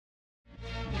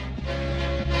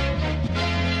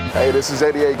Hey, this is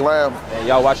 88 GLAM. And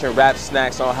y'all watching Rap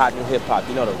Snacks on Hot New Hip Hop.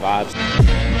 You know the vibes.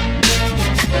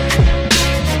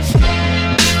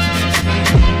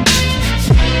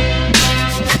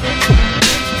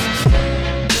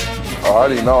 I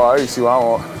already know. I already see what I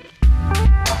want.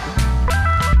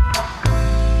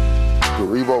 The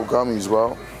Reebok gummies,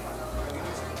 bro.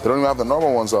 They don't even have the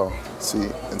normal ones though. See,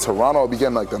 in Toronto, I'll be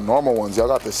getting like the normal ones. Y'all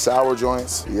got the sour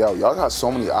joints. Yo, y'all got so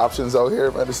many options out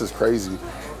here, man. This is crazy.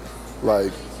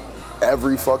 Like,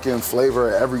 every fucking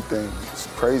flavor, everything. It's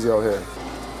crazy out here.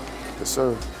 Yes,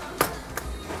 sir.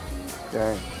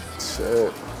 Dang,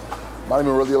 shit. Not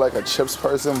even really like a chips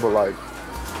person, but like,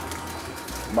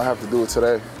 might have to do it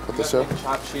today. Put this here.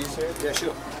 Chopped cheese here? Yeah,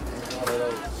 sure.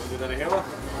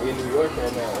 We in New York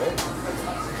right now, right?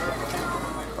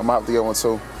 I might have to get one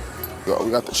too. Yo,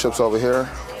 we got the chips over here.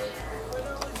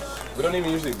 We don't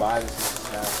even usually buy this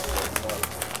snacks.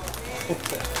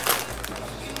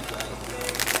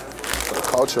 For the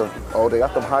culture. Oh, they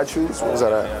got them high chews? What is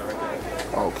that at? Yeah, right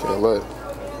there. Okay, look.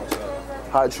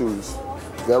 High chews.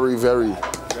 Very, very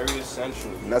Very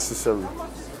essential. necessary.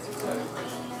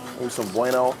 Maybe some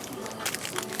Bueno.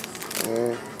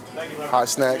 And hot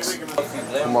snacks.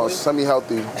 Come on,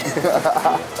 semi-healthy.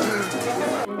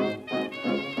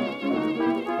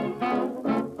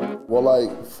 Well,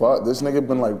 like, fuck, this nigga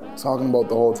been like talking about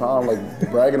the whole time, like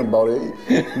bragging about it.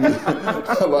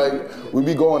 Like, we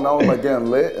be going out, like getting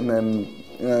lit, and then,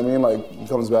 you know what I mean? Like, he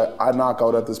comes back, I knock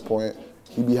out at this point.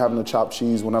 He be having the chopped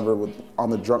cheese whenever on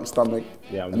the drunk stomach.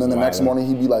 Yeah, and then the next morning,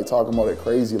 he be like talking about it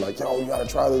crazy, like, yo, you gotta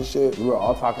try this shit. We were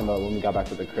all talking about when we got back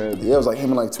to the crib. Yeah, it was like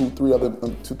him and like two, three other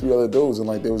dudes, and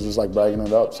like they was just like bragging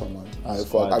it up. So I'm like, all right,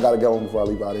 fuck, I gotta get one before I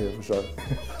leave out of here for sure.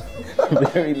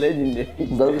 Very legendary.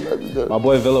 Very legendary. My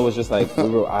boy Villa was just like,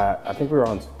 I think we were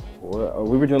on tour.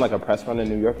 We were doing like a press run in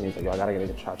New York, and he was like, yo, I gotta get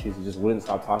a chopped cheese. He just wouldn't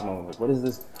stop talking about it. Like, what is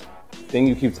this thing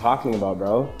you keep talking about,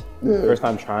 bro? Yeah. First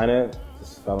time trying it,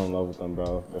 just fell in love with them,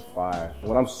 bro. They're fire.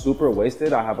 When I'm super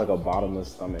wasted, I have like a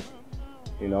bottomless stomach.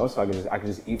 You know, so I can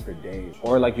just eat for days.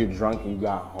 Or like you're drunk and you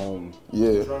got home.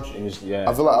 Yeah. And just, yeah.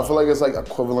 I feel like it's like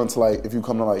equivalent to like if you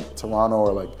come to like Toronto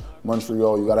or like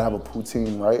Montreal, you gotta have a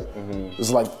poutine, right? It's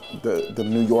like the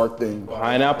New York thing.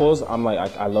 Pineapples, I'm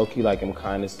like, I low-key like I'm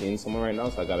kind of seeing someone right now,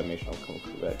 so I gotta make sure I'm coming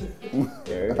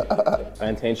correct.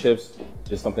 Plantain chips,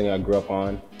 just something I grew up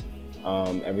on.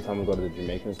 Every time we go to the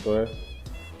Jamaican store,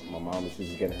 my mom was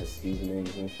just getting her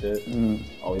seasonings and shit.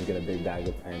 Always get a big bag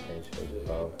of plantain chips,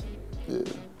 bro. Yeah.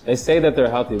 They say that they're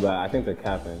healthy, but I think they're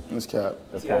capping. It's cap.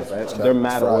 That's cap, right? It's cap. They're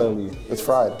mad oily. It's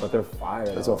fried. But they're fire.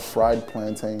 It's a fried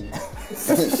plantain.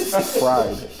 It's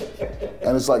fried.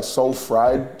 And it's like so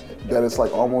fried that it's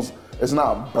like almost, it's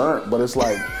not burnt, but it's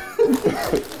like,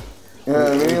 you know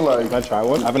what I mean? Like, can I try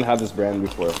one? I haven't had this brand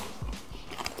before.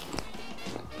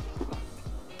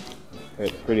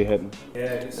 It's pretty hidden.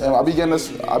 Yeah, I be getting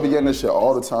this shit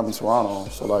all the time in Toronto.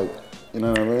 So like, you know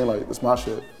what I mean? Like, it's my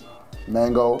shit.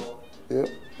 Mango, yeah.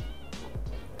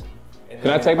 Can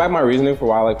I take back my reasoning for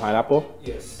why I like pineapple?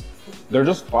 Yes. They're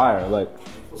just fire. Like,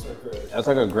 that's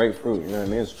like a great fruit. You know what I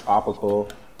mean? It's tropical,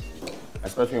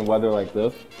 especially in weather like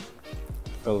this.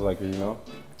 Feels like, you know.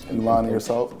 You lying to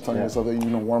yourself, telling yourself that you're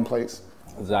in a warm place.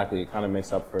 Exactly. It kind of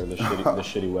makes up for the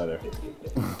shitty weather.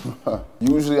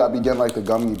 Usually I be getting like the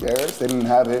gummy bears. They didn't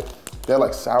have it. They're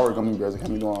like sour gummy bears. I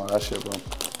can't be doing all that shit, bro.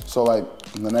 So like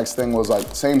the next thing was like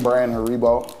same brand,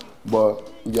 Haribo,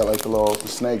 but you get like the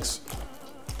snakes.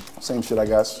 Same shit, I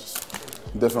guess,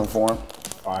 different form.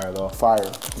 Fire though.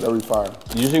 Fire, very fire.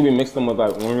 Usually we mix them with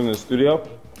like, when we're in the studio,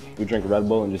 we drink Red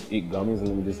Bull and just eat gummies and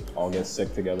then we just all get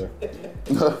sick together.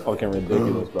 Fucking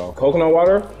ridiculous, bro. Coconut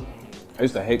water? I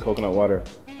used to hate coconut water.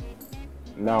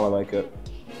 Now I like it.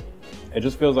 It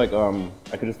just feels like,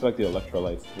 I could just feel like the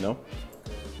electrolytes, you know?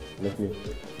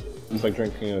 It's like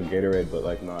drinking a Gatorade, but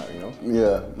like not, you know?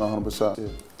 Yeah, 100%. Yeah.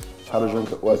 How to drink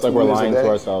what? It's like we're lying to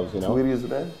ourselves, you know? 2 liters a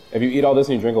day? If you eat all this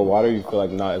and you drink a water, you feel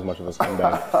like not as much of a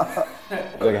scumbag.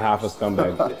 Like half a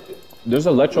scumbag. There's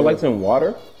electrolytes in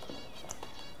water?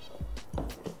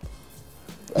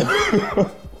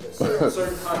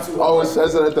 Oh, it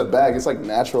says it at the back. It's like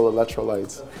natural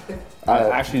electrolytes. I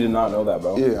actually did not know that,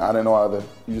 bro. Yeah, I didn't know either.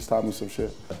 You just taught me some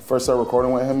shit. First started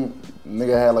recording with him,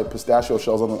 nigga had like pistachio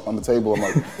shells on the table. I'm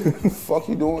like, fuck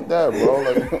you doing with that, bro?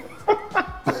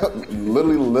 Like,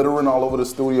 literally littering all over the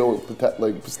studio with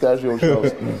like pistachio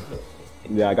shells.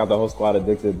 Yeah, I got the whole squad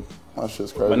addicted. That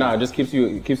shit's crazy. But nah, it just keeps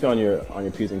you on your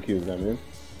P's and Q's, you know what I mean?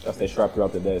 Gotta stay sharp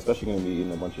throughout the day, especially gonna be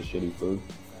eating a bunch of shitty food.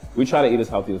 We try to eat as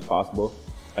healthy as possible,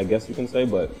 I guess you can say,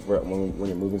 but when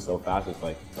you're moving so fast, it's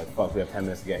like fuck, we have 10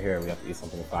 minutes to get here, we have to eat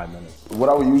something in 5 minutes. What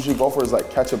I would usually go for is like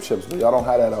ketchup chips, but y'all don't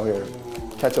have that out here.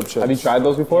 Ketchup chips. Have you tried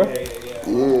those before? Yeah.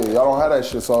 Yeah, y'all don't have that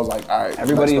shit, so I was like, all right.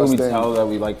 Everybody who we tell that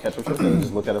we like ketchup chips, they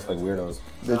just look at us like weirdos.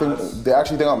 They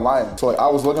actually think I'm lying. So like, I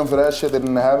was looking for that shit, they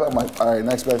didn't have it. I'm like, all right,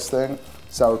 next best thing,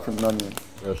 sour cream and onion.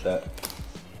 Real shit.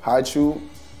 High chew,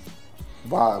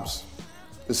 vibes.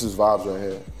 This is vibes right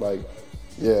here. Like,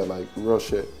 yeah, like real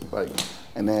shit. Like,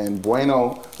 and then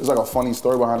bueno, there's like a funny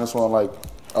story behind this one. Like,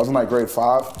 I was in like grade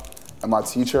 5, and my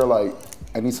teacher, like,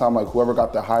 anytime like whoever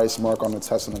got the highest mark on the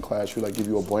test in the class, she would like give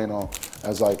you a bueno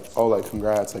as like, oh, like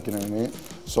congrats, like, you know what I mean?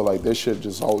 So like this shit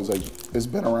just always like, it's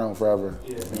been around forever.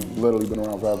 Yeah. Literally been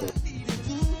around forever.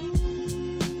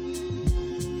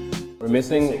 We're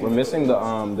missing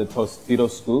the Tostito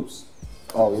scoops.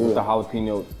 Oh yeah. With the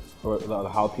jalapeno, or the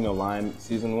jalapeno lime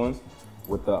seasoned ones,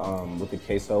 with the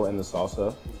queso and the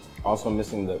salsa. Also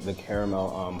missing the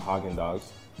caramel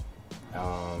Haagen-Dazs.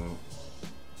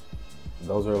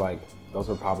 Those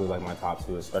are probably like my top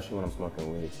 2, especially when I'm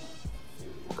smoking weed.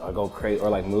 I go crazy, or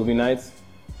like movie nights,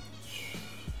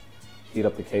 heat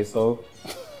up the queso.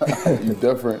 You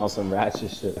different. On some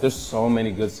ratchet shit. There's so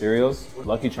many good cereals.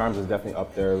 Lucky Charms is definitely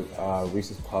up there.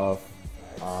 Reese's Puff,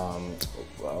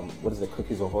 what is it,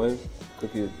 Cookies Ahoy?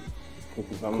 Cookie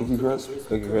something? Cookie Crisp?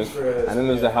 Cookie Crisp. And then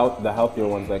there's the healthier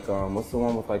ones, like, what's the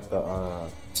one with like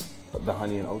the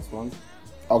honey and oats ones?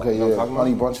 Okay, yeah,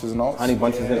 honey bunches and oats. Honey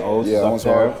bunches and oats yeah, is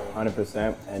up there,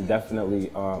 100%, and definitely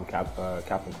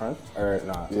Captain Crunch, or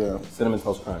nah, Cinnamon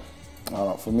Toast Crunch. I don't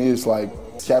know, for me it's like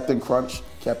Captain Crunch,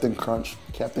 Captain Crunch,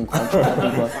 Captain Crunch,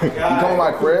 Captain Crunch. You come to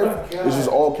my crib, it's just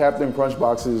all Captain Crunch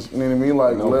boxes, you know what I mean?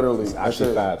 Like literally, it's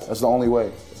actually fast. That's the only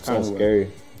way. It's kind of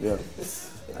scary. Yeah.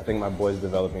 I think my boy's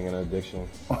developing an addiction.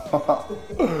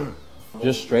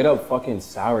 Just straight up fucking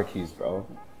sour keys, bro.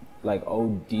 Like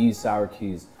OD sour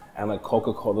keys. And like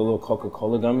Coca-Cola, the little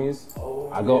Coca-Cola gummies.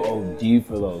 I go OD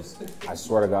for those. I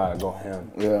swear to God, I go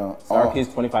ham. Yeah. Sour keys,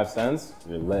 25 cents,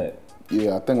 you're lit.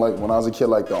 Yeah, I think like when I was a kid,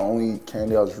 like the only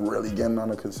candy I was really getting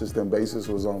on a consistent basis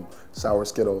was sour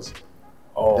Skittles.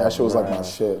 Oh, that shit was like my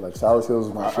shit. Like sour Skittles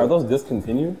was my shit. Are those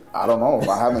discontinued? I don't know.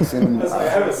 I haven't seen them.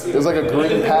 It was like a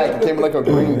green pack. It came in like a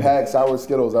green pack, sour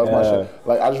Skittles. That was my shit.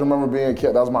 Like I just remember being a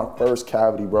kid. That was my first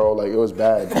cavity, bro. Like it was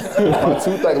bad. My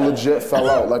tooth like legit fell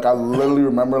out. Like I literally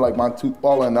remember like my tooth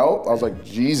falling out. I was like,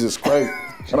 Jesus Christ.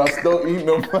 And I still eating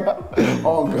them.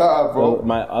 Oh God, bro. Well,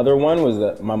 my other one was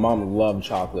that my mom loved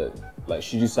chocolate. Like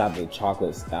she used to have the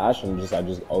chocolate stash, and I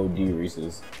just OD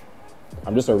Reese's.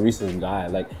 I'm just a Reese's guy.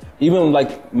 Like even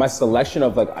like my selection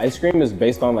of like ice cream is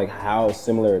based on like how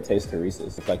similar it tastes to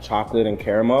Reese's. It's like chocolate and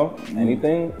caramel.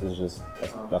 Anything is just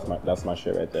that's my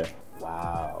shit right there.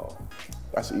 Wow.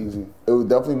 That's easy. It would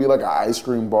definitely be like an ice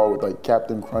cream bar with like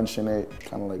Captain Crunch in it,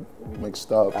 kind of like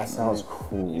mixed up. That sounds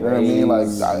cool. You know what I mean? Like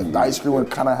the ice cream would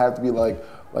kind of have to be like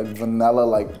vanilla,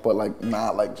 like but like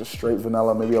not like just straight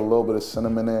vanilla. Maybe a little bit of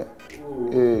cinnamon in it. Ooh.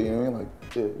 Yeah, you know what I mean? Like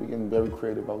yeah, we're getting very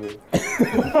creative out here.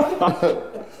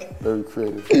 Very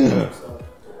creative.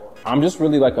 I'm just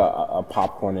really like a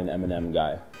popcorn and M&M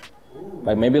guy.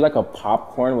 Like maybe like a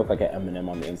popcorn with like an M&M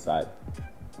on the inside.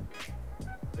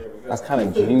 That's kind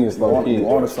of genius, low key. You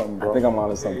onto something, bro. I think I'm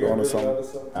onto something. You're onto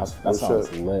something. That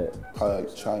sounds lit. Probably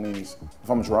like Chinese. If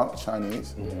I'm drunk,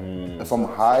 Chinese. If I'm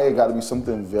high, it gotta be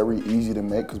something very easy to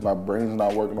make because my brain's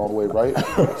not working all the way right.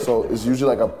 So it's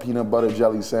usually like a peanut butter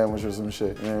jelly sandwich or some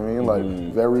shit. You know what I mean?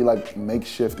 Like very like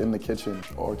makeshift in the kitchen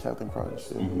or Captain Crunch.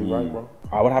 Yeah, you right, bro.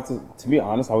 I would have to be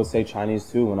honest, I would say Chinese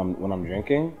too when I'm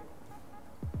drinking,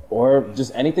 or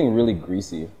just anything really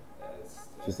greasy.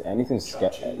 Just anything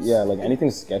sketchy. Yeah, like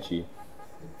anything sketchy.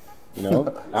 You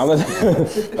know? I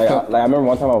remember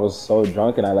one time I was so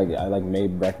drunk and I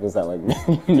made breakfast at like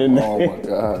midnight. Oh my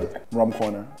God. Rum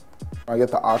corner. I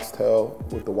get the oxtail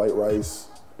with the white rice,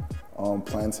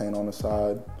 plantain on the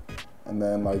side, and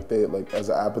then like they like as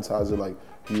an appetizer, like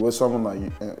you with something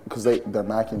like because their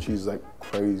mac and cheese is like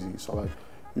crazy. So like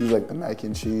use like the mac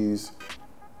and cheese.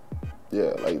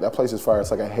 Yeah, like that place is fire.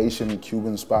 It's like a Haitian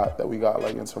Cuban spot that we got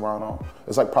like in Toronto.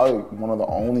 It's like probably one of the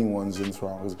only ones in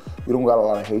Toronto because we don't got a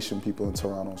lot of Haitian people in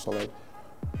Toronto. So like,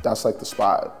 that's like the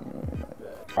spot. You know what I mean?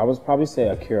 I would probably say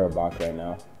Akira Bach right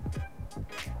now.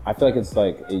 I feel like it's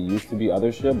like, it used to be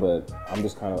other shit, but I'm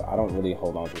just kind of, I don't really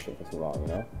hold on to shit for too long, you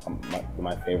know?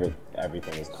 My favorite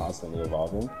everything is constantly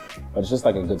evolving, but it's just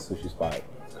like a good sushi spot.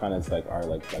 It's kind of like our,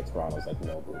 like Toronto's like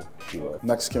Nobu, if you will.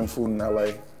 Mexican food in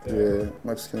LA, yeah.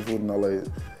 Mexican food in LA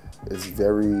is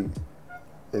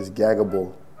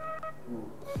gaggable.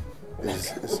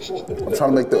 I'm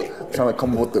trying to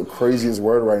come up with the craziest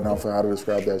word right now for how to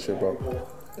describe that shit, bro.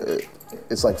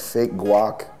 It's like fake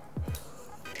guac.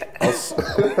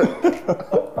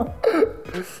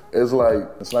 It's like,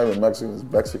 it's not even Mexican, it's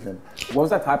Mexican. What was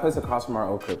that Thai place across from our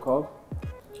old crib called?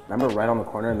 Remember right on the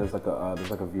corner, there's like a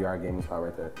VR gaming spot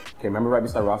right there. Okay, remember right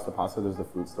beside Ross the Pasta, there's the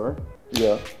food store?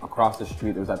 Yeah. Across the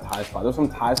street, there's that Thai spot. There's some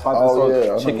Thai spots Oh, that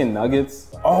sell chicken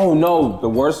nuggets. Oh no, the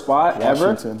worst spot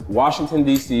ever? Washington,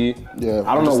 D.C. Yeah,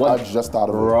 I don't know what. I just thought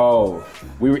of it. Bro,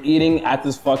 we were eating at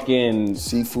this fucking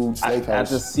seafood steakhouse. At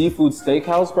the seafood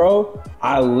steakhouse, bro.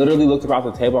 I literally looked across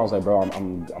the table. I was like, bro,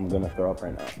 I'm gonna throw up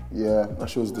right now. Yeah, that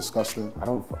shit was disgusting.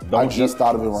 I just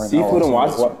thought of it right now. Seafood and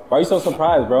Washington. Why are you so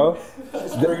surprised, bro?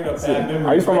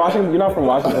 Are you from Washington? You're not from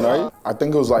Washington, are you? I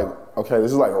think it was like, okay,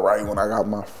 this is like right when I got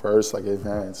my first like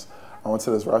advance. I went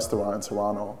to this restaurant in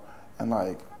Toronto, and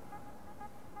like,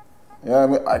 yeah, I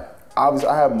mean, obviously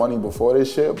I had money before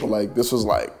this shit, but like this was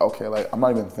like, okay, like I'm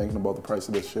not even thinking about the price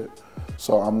of this shit.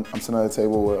 So I'm sitting at a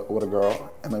table with a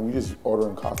girl, and like we just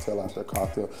ordering cocktail after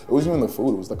cocktail. It wasn't even the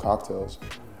food, it was the cocktails.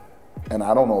 And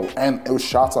I don't know, and it was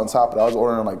shots on top, but I was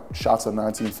ordering like shots of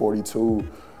 1942,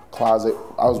 Closet.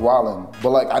 I was wilding, but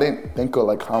like I didn't think of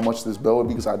like how much this bill would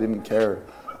be because I didn't care.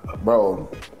 Bro,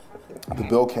 the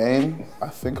bill came, I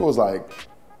think it was like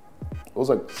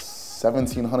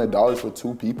 $1,700 for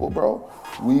 2 people, bro.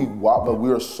 But we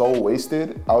were so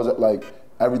wasted. I was like,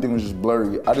 everything was just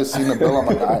blurry. I just seen the bill, I'm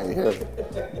like, all right, here,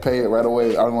 pay it right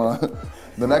away. I don't wanna.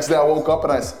 The next day I woke up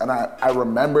and I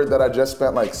remembered that I just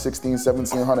spent like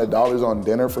 $1,700 on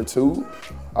dinner for 2.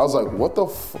 I was like, what the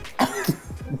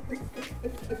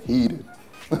Heated.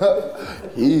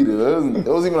 Heated. It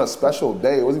wasn't even a special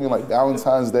day. It wasn't even like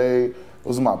Valentine's Day. It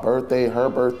was my birthday, her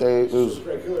birthday. It was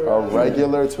a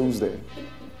regular Tuesday.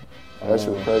 That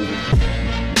shit was crazy.